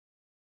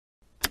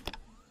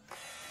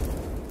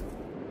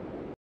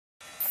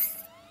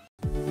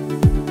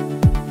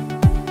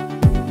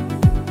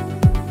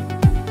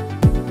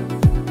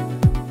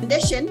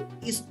presentation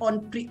is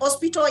on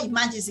pre-hospital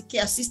emergency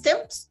care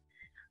systems,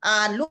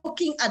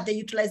 looking at the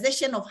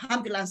utilization of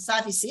ambulance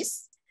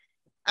services.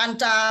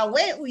 And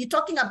when we're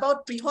talking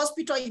about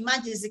pre-hospital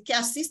emergency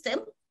care system,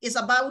 is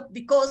about,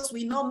 because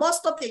we know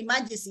most of the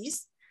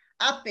emergencies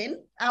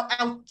happen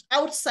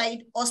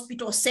outside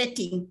hospital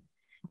setting,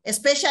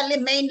 especially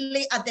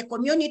mainly at the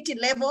community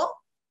level.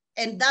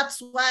 And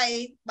that's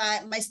why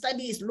my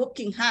study is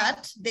looking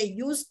at the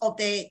use of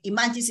the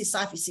emergency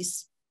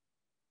services.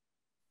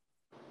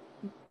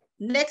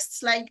 Next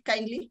slide,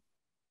 kindly.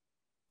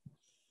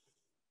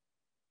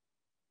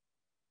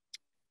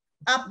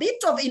 A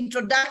bit of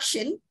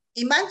introduction.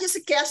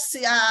 Emergency care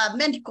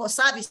medical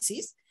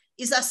services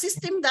is a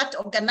system that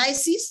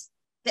organizes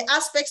the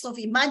aspects of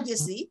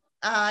emergency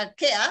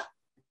care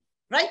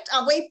right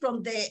away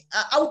from the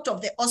out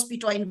of the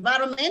hospital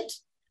environment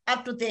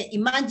up to the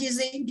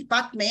emergency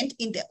department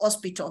in the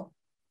hospital.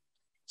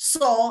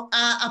 So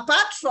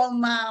apart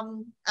from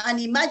an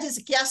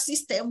emergency care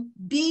system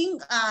being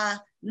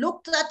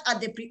looked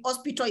at the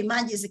pre-hospital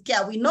emergency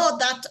care, we know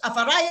that a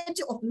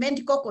variety of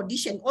medical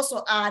conditions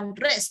also are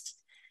addressed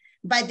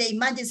by the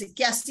emergency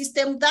care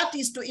system. That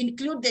is to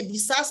include the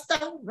disaster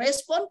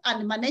response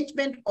and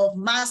management of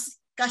mass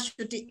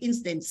casualty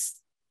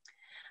incidents.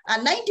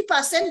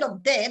 90%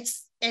 of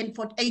deaths and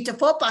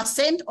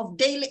 84% of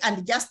daily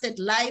unadjusted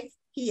life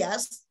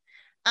years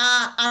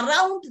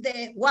around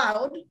the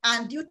world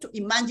and due to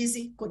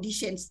emergency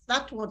conditions.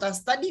 That was a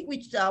study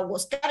which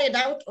was carried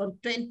out in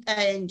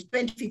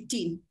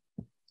 2015.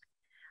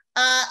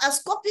 A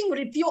scoping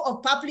review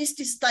of published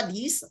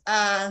studies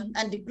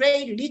and the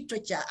great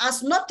literature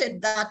has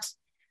noted that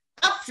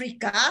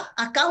Africa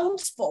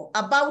accounts for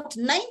about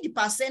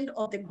 90%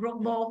 of the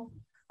global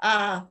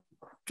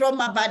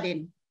trauma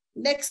burden.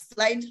 Next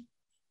slide.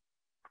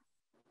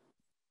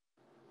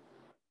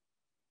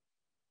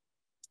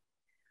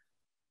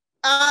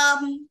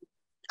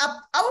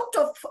 Out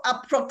of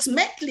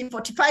approximately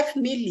 45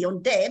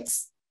 million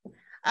deaths,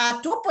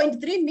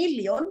 2.3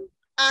 million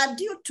are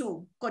due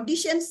to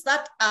conditions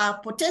that are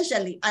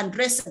potentially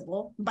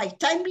addressable by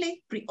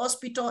timely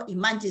pre-hospital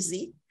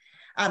emergency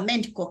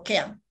medical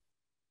care.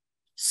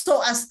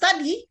 So a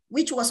study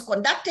which was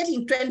conducted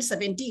in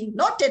 2017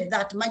 noted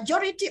that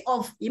majority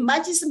of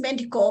emergency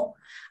medical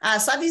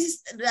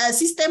services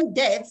system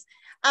deaths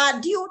are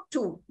due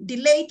to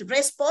delayed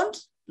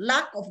response,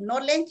 lack of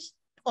knowledge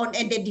on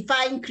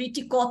identifying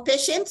critical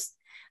patients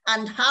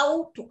and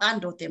how to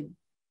handle them.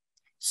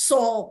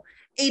 So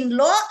in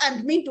low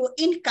and middle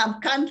income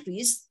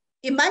countries,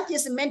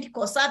 emergency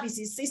medical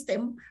services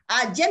systems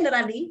are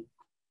generally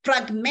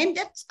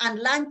fragmented and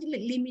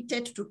largely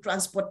limited to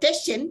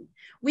transportation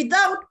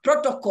without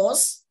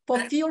protocols for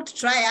field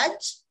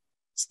triage,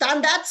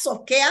 standards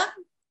of care,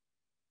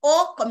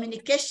 or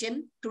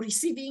communication to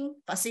receiving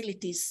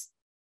facilities.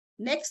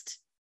 Next.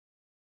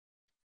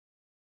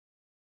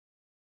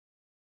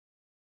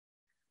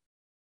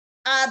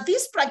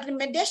 This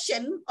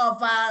fragmentation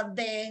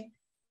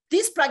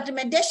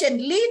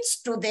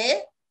leads to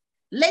the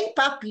lay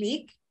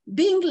public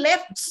being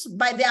left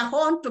by their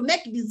own to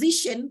make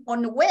decisions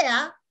on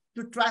where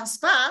to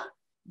transfer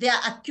their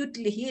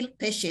acutely ill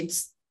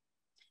patients.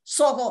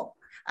 So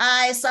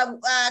as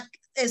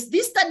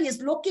this study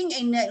is looking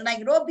in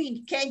Nairobi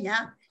in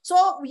Kenya,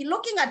 so we're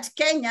looking at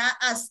Kenya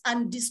as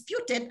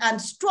undisputed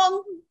and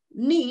strong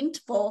need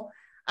for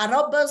a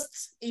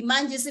robust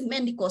emergency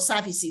medical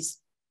services.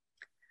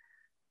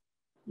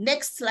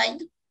 Next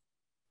slide.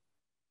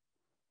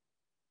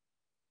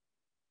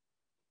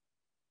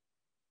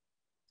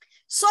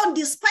 So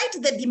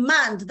despite the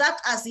demand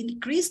that has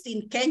increased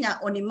in Kenya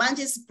on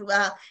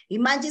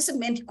emergency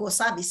medical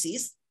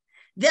services,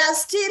 there are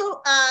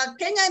still,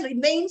 Kenya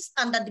remains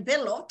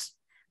underdeveloped,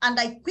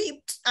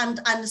 under-equipped,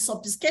 and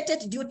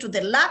unsophisticated due to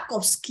the lack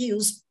of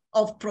skills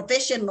of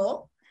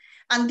professional.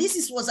 And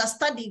this was a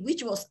study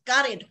which was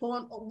carried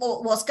on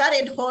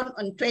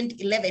in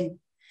 2011.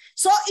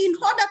 So in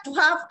order to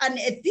have an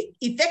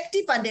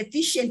effective and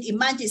efficient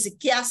emergency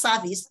care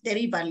service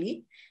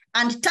delivery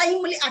and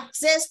timely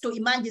access to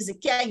emergency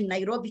care in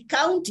Nairobi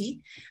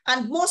County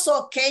and more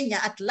so Kenya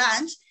at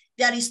large,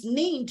 there is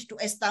need to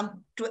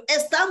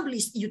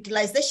establish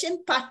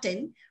utilization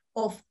pattern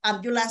of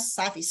ambulance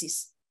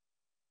services.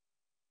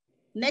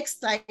 Next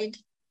slide.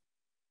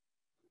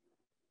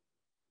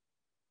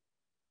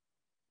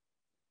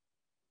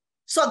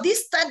 So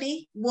this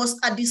study was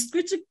a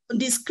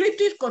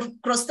descriptive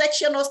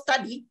cross-sectional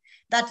study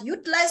that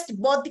utilized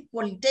both the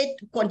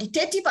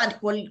quantitative and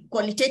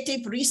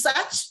qualitative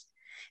research.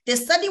 The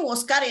study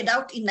was carried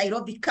out in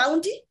Nairobi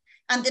County,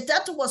 and the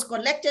data was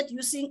collected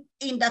using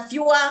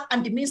interviewer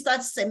and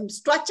administered some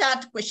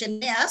structured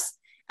questionnaires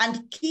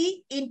and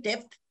key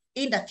in-depth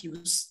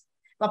interviews.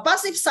 A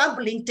passive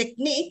sampling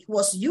technique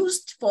was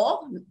used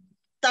for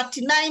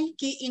 39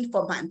 key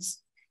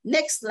informants.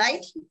 Next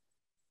slide.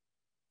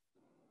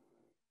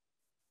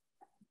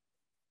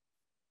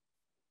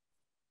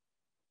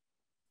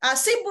 A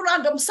simple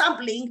random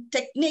sampling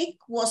technique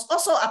was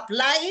also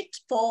applied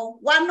for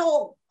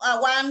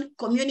 101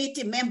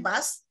 community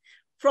members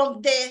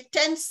from the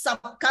 10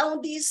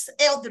 sub-counties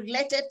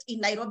health-related in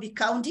Nairobi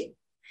County.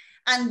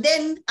 And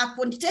then a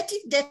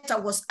quantitative data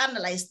was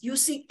analyzed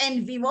using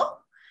in vivo,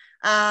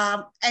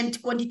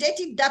 and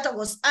quantitative data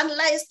was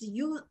analyzed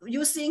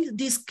using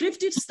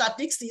descriptive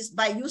statistics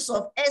by use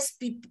of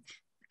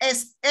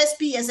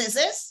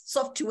SPSS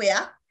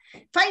software.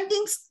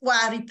 Findings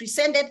were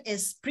represented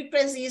as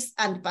frequencies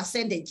and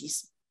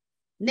percentages.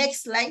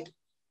 Next slide.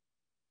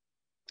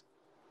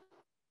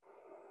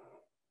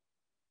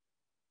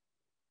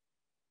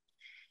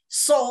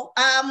 So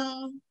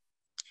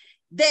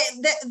the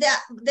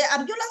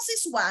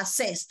ambulances were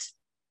assessed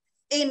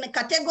in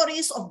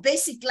categories of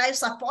basic life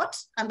support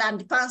and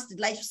advanced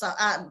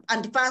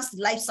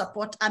life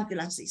support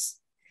ambulances.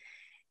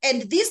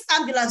 And these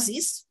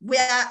ambulances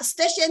were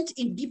stationed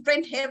in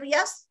different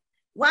areas.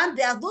 One,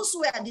 there are those who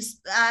were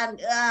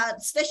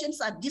stations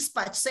at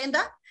dispatch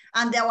center,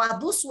 and there were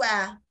those who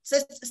were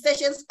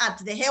stations at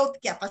the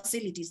healthcare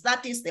facilities,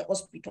 that is the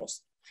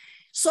hospitals.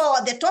 So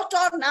the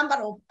total number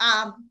of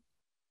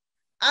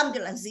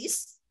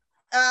ambulances,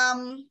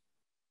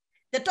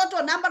 the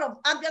total number of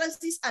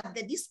ambulances at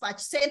the dispatch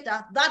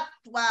center that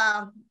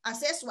were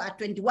assessed were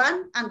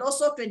 21, and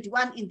also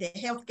 21 in the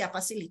healthcare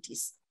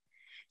facilities.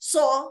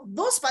 So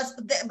those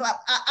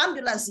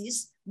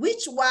ambulances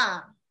which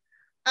were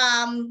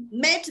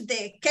met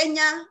the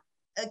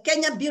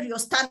Kenya Bureau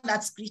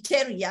standards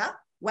criteria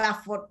were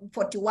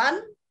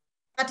 41,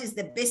 that is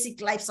the basic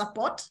life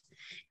support,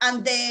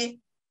 and the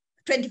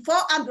 24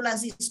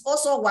 ambulances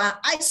also were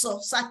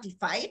ISO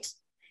certified.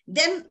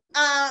 Then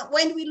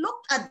when we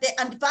looked at the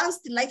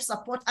advanced life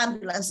support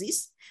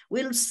ambulances,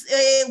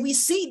 we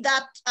see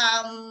that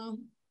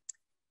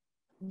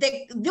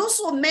those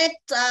who met,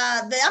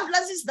 the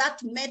ambulances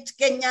that met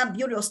Kenya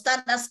Bureau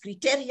standards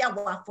criteria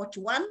were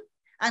 41,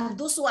 and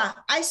those who are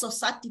ISO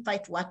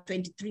certified were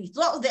 23.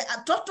 So the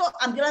total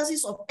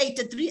ambulances of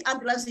 83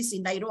 ambulances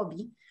in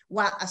Nairobi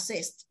were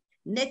assessed.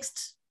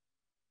 Next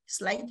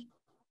slide.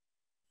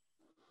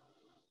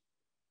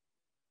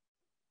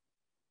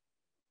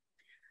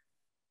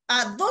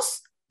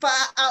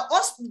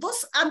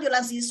 Those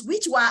ambulances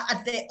which were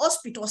at the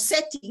hospital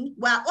setting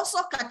were also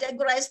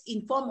categorized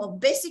in form of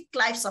basic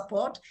life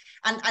support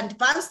and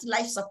advanced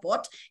life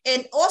support,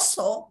 and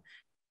also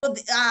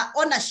the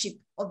ownership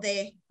of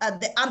the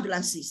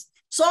ambulances.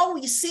 So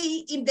we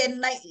see in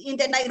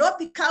the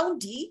Nairobi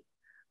County,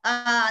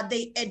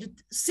 they had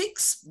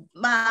 6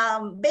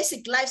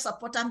 basic life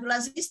support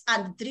ambulances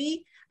and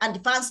 3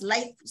 advanced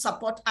life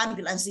support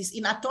ambulances,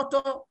 in a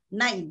total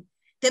 9.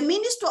 The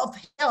Ministry of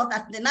Health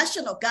at the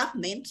national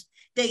government,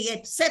 they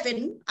had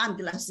 7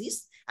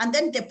 ambulances, and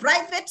then the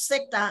private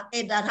sector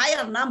had a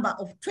higher number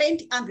of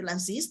 20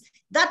 ambulances.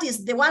 That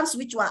is the ones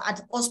which were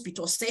at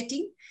hospital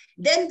setting.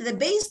 Then the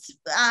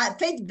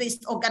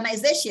faith-based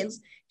organizations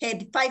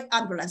had 5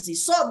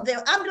 ambulances. So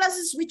the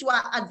ambulances which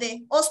were at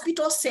the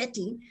hospital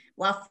setting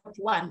were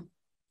 41.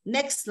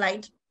 Next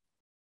slide.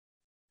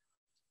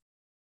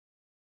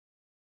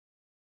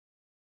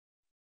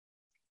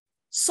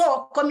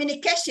 So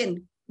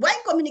communication. Why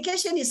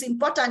communication is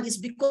important is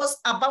because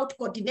about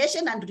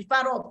coordination and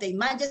referral of the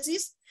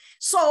emergencies.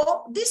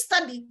 So this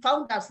study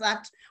found us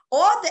that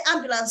all the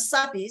ambulance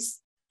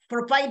service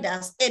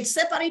providers had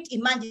separate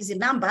emergency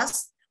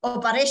numbers,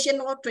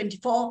 operational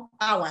 24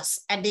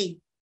 hours a day.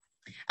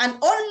 And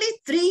only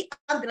 3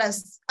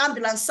 ambulance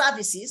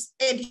services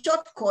had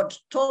short code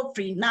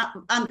toll-free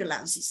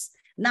ambulances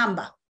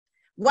number,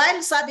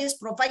 while service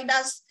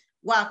providers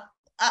were,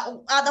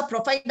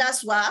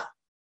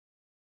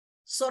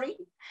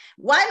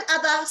 while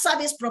other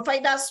service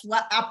providers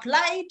were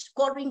applied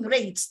calling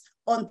rates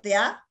on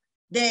the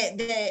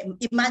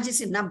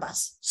emergency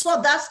numbers.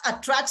 So that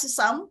attracts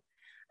some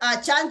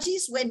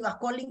changes when you are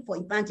calling for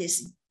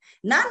emergency.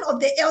 None of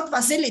the health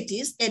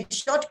facilities had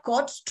short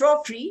code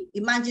toll-free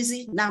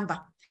emergency number.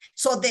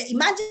 So the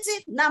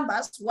emergency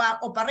numbers were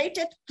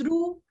operated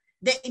through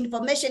the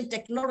information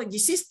technology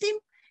system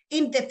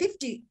in the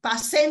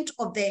 50%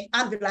 of the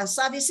ambulance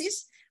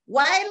services,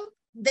 while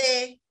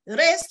the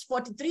rest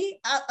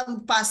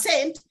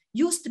 43%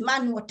 used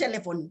manual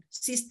telephone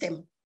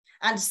system,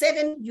 and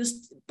 7%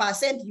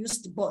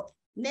 used both.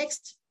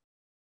 Next.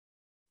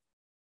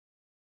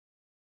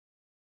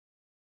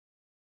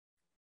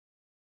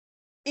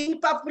 In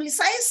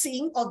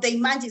publicizing of the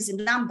emergency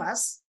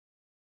numbers,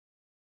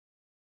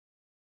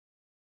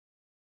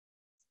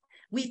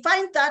 we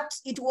find that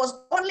it was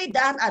only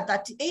done at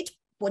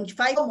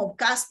 38.5 of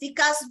car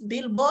stickers,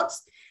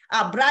 billboards,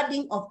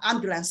 branding of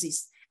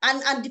ambulances.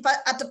 And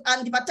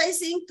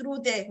advertising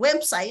through the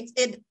website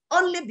had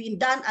only been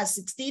done at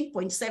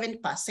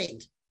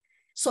 16.7%.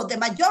 So the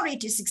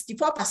majority,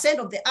 64%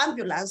 of the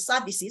ambulance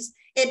services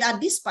at a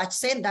dispatch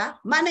center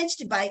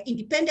managed by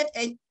independent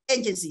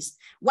agencies,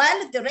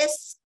 while the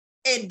rest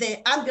at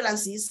the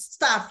ambulances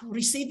staff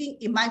receiving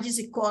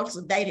emergency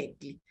calls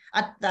directly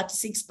at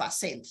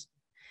 36%.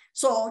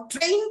 So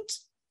trained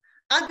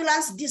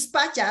ambulance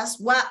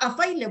dispatchers were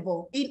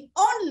available in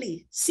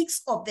only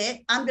 6 of the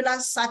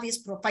ambulance service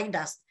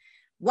providers,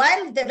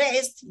 while the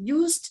rest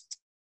used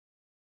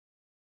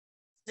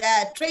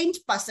trained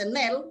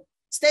personnel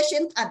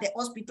stationed at the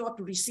hospital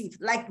to receive.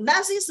 Like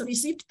nurses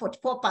received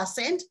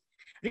 44%,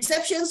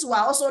 receptions were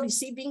also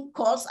receiving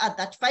calls at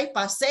that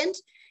 5%,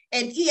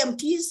 and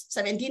EMTs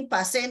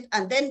 17%,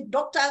 and then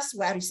doctors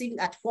were receiving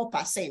at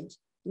 4%.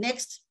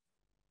 Next.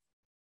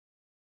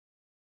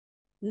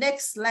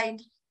 Next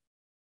slide.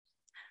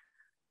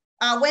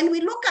 When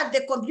we look at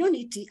the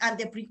community and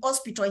the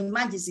pre-hospital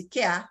emergency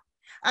care,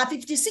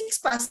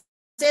 56%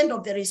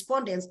 of the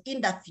respondents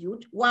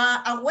interviewed were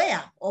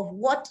aware of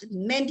what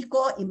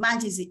medical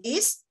emergency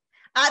is,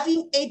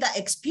 having either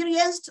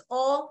experienced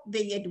or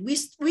they had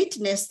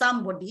witnessed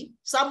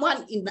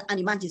someone in an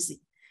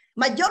emergency.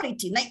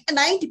 Majority,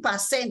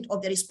 90%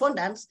 of the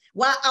respondents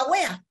were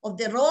aware of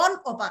the role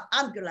of an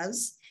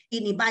ambulance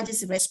in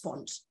emergency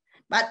response.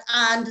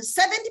 And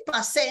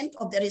 70%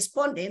 of the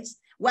respondents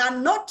were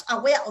not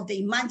aware of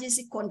the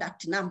emergency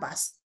contact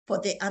numbers for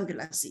the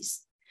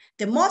ambulances.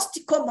 The most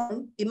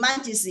common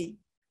emergency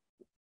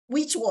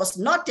which was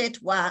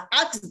noted were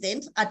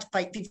accidents at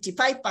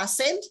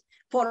 55%,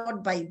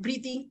 followed by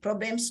breathing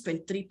problems,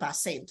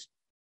 23%.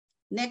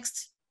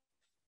 Next.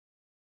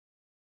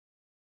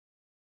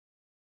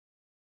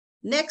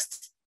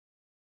 Next.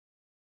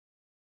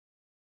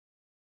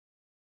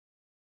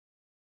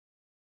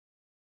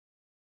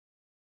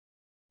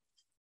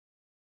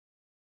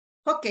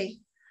 Okay.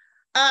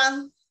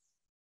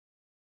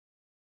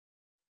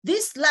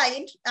 This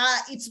slide,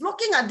 it's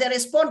looking at the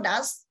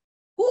responders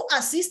who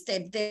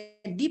assisted the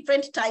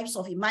different types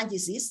of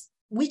emergencies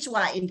which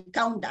were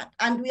encountered.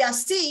 And we are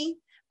seeing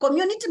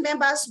community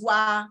members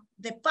were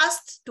the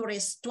first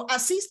to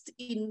assist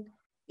in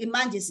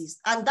emergencies,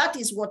 and that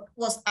is what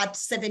was at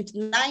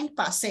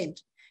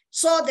 79%.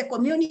 So the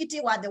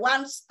community were the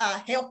ones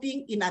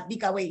helping in a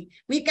bigger way.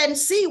 We can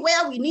see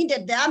where we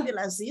needed the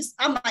ambulances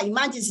and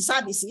emergency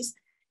services.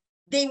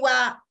 They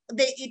were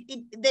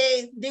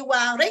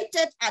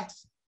rated at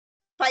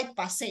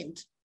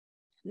 5%.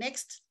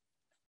 Next.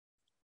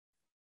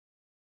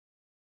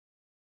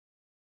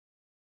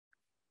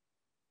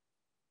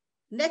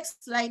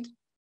 Next slide.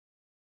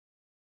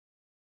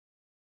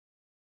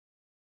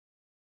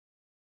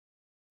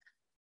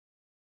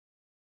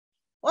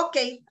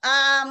 Okay,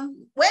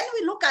 when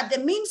we look at the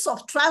means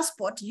of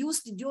transport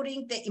used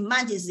during the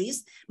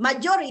emergencies,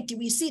 majority,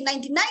 we see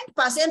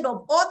 99%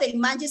 of all the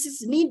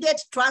emergencies needed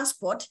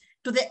transport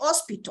to the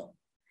hospital.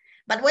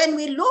 But when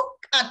we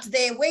look at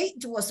the way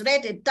it was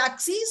rated,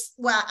 taxis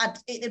were at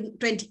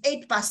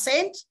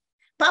 28%,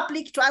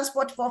 public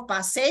transport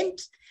 4%.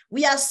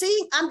 We are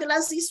seeing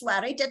ambulances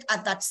were rated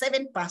at that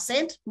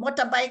 7%,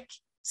 motorbike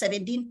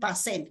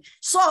 17%.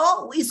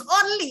 So it's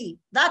only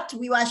that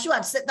we were sure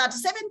that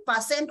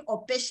 7%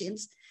 of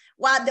patients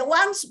were the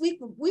ones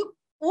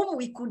whom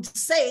we could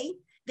say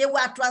they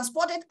were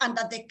transported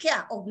under the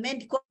care of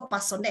medical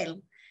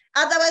personnel.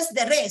 Otherwise,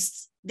 the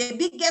rest, the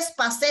biggest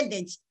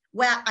percentage,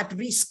 were at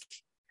risk.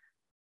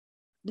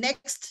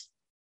 Next.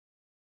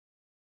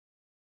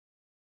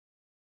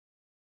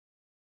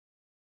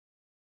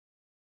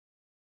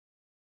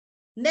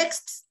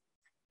 Next,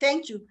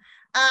 thank you.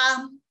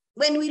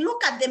 When we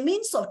look at the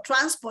means of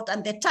transport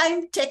and the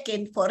time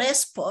taken for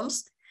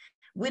response,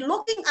 we're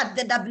looking at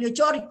the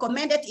WHO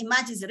recommended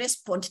emergency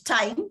response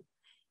time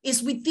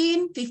is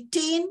within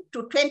 15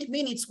 to 20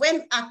 minutes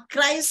when a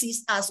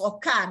crisis has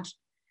occurred.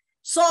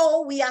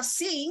 So we are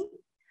seeing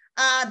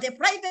the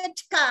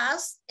private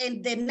cars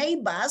and the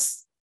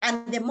neighbors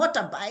and the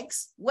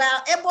motorbikes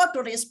were able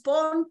to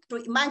respond to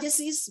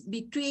emergencies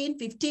between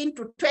 15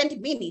 to 20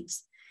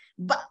 minutes.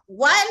 But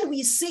while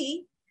we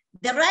see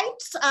the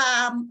right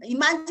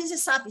emergency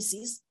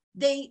services,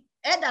 they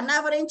had an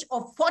average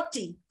of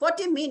 40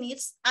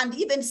 minutes, and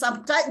even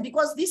sometimes,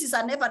 because this is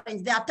an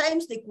average, there are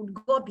times they could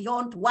go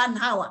beyond 1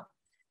 hour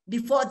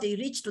before they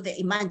reach to the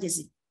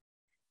emergency.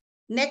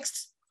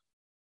 Next.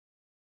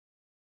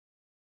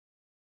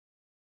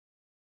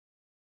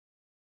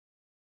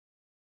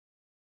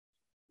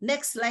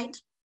 Next slide.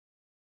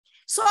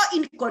 So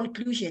in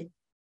conclusion,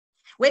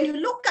 when you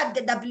look at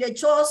the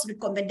WHO's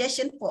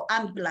recommendation for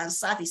ambulance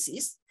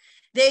services,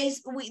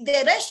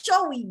 the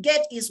ratio we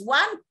get is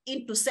 1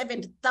 into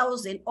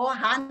 7,000 or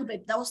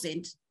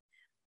 100,000,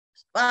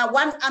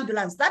 one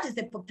ambulance. That is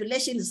the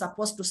population is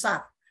supposed to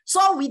serve.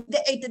 So with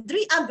the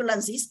 83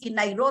 ambulances in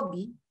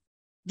Nairobi,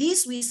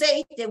 these we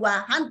say they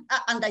were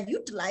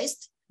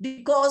underutilized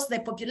because the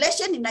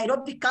population in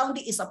Nairobi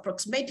County is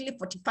approximately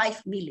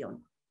 45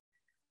 million.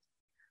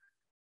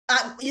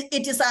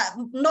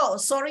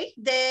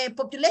 The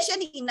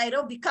population in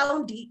Nairobi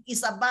County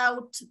is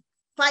about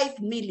 5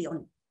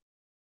 million.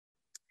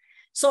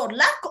 So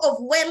lack of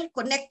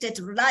well-connected,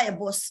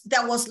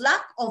 there was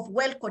lack of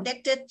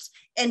well-connected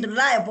and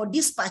reliable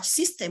dispatch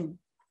system.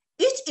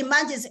 Each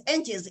emergency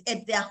engines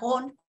had their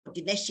own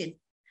coordination.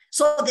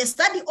 So the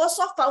study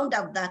also found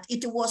out that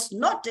it was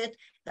noted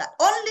that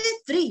only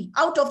 3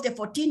 out of the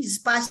 14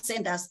 dispatch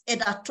centers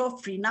had a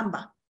toll-free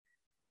number.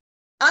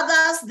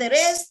 Others, the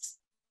rest,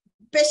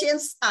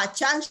 patients are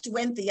charged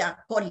when they are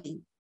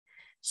calling.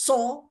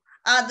 So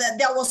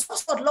there was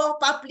also low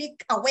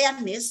public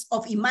awareness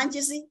of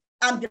emergency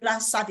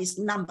ambulance service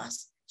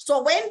numbers.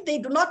 So when they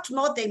do not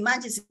know the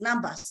emergency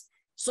numbers,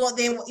 so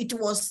it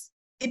was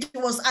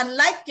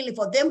unlikely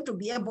for them to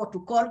be able to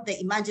call the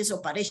emergency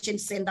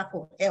operations center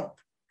for help.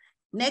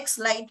 Next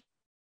slide.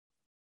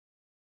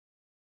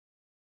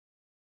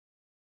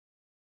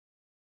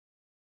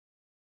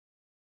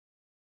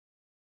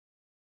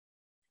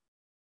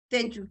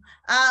 Thank you.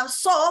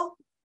 So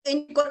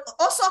in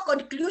also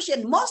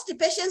conclusion, most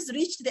patients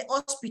reached the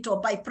hospital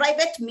by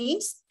private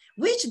means,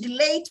 which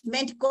delayed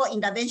medical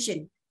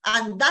intervention.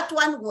 And that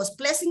one was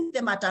placing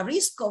them at a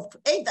risk of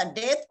either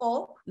death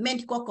or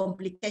medical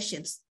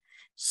complications.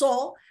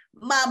 So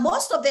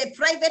most of the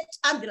private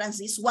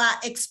ambulances were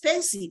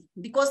expensive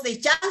because they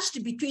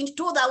charged between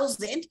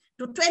 2,000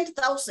 to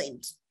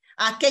 20,000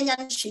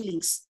 Kenyan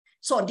shillings.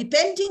 So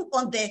depending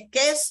on the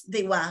case,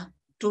 they were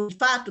to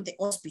refer to the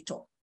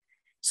hospital.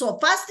 So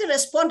first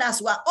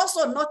responders were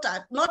also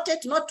noted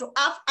not to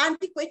have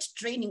adequate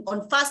training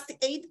on first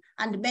aid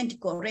and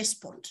medical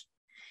response.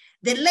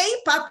 The lay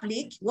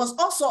public was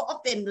also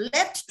often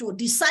left to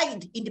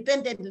decide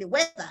independently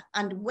whether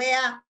and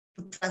where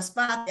to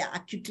transfer their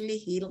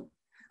acutely ill,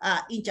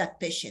 injured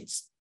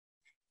patients.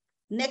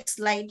 Next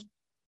slide.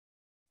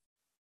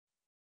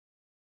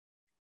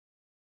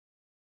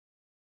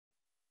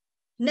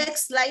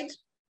 Next slide.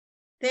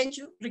 Thank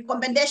you.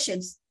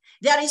 Recommendations.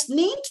 There is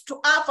need to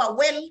have a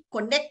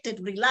well-connected,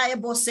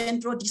 reliable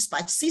central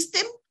dispatch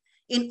system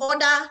in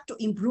order to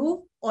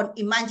improve on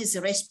emergency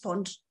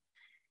response.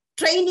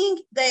 Training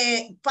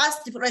the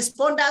first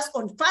responders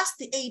on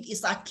first aid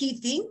is a key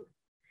thing.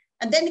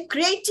 And then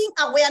creating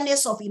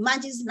awareness of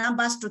emergency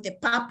numbers to the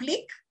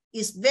public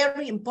is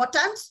very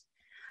important.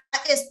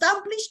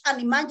 Establish an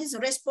emergency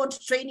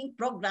response training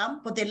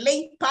program for the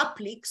lay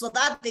public so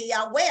that they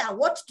are aware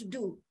what to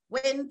do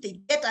when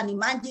they get an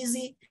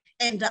emergency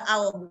and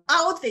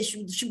how they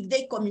should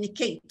they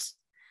communicate.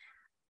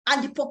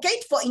 And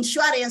advocate for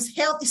insurance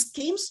health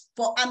schemes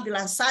for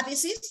ambulance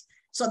services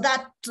so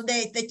that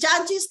the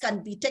charges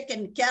can be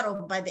taken care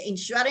of by the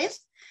insurance.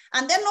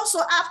 And then also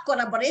have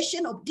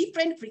collaboration of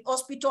different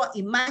pre-hospital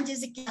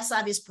emergency care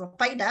service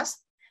providers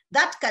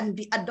that can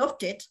be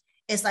adopted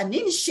as an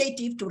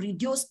initiative to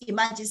reduce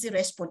emergency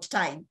response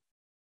time.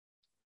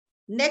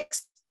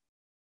 Next.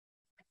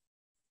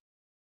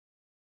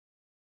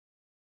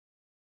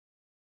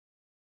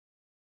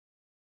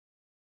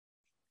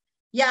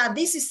 Yeah,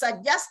 this is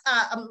just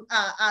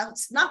a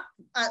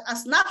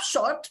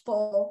snapshot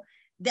for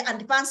the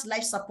advanced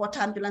life support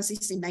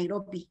ambulances in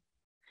Nairobi.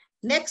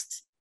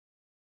 Next.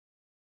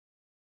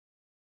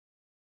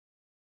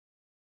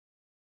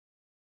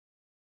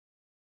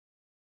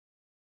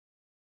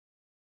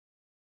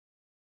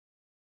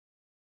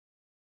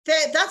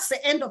 That's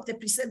the end of the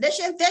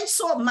presentation. Thanks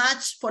so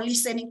much for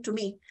listening to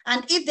me.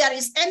 And if there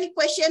is any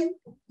question,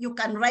 you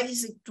can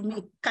raise it to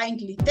me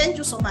kindly. Thank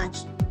you so much.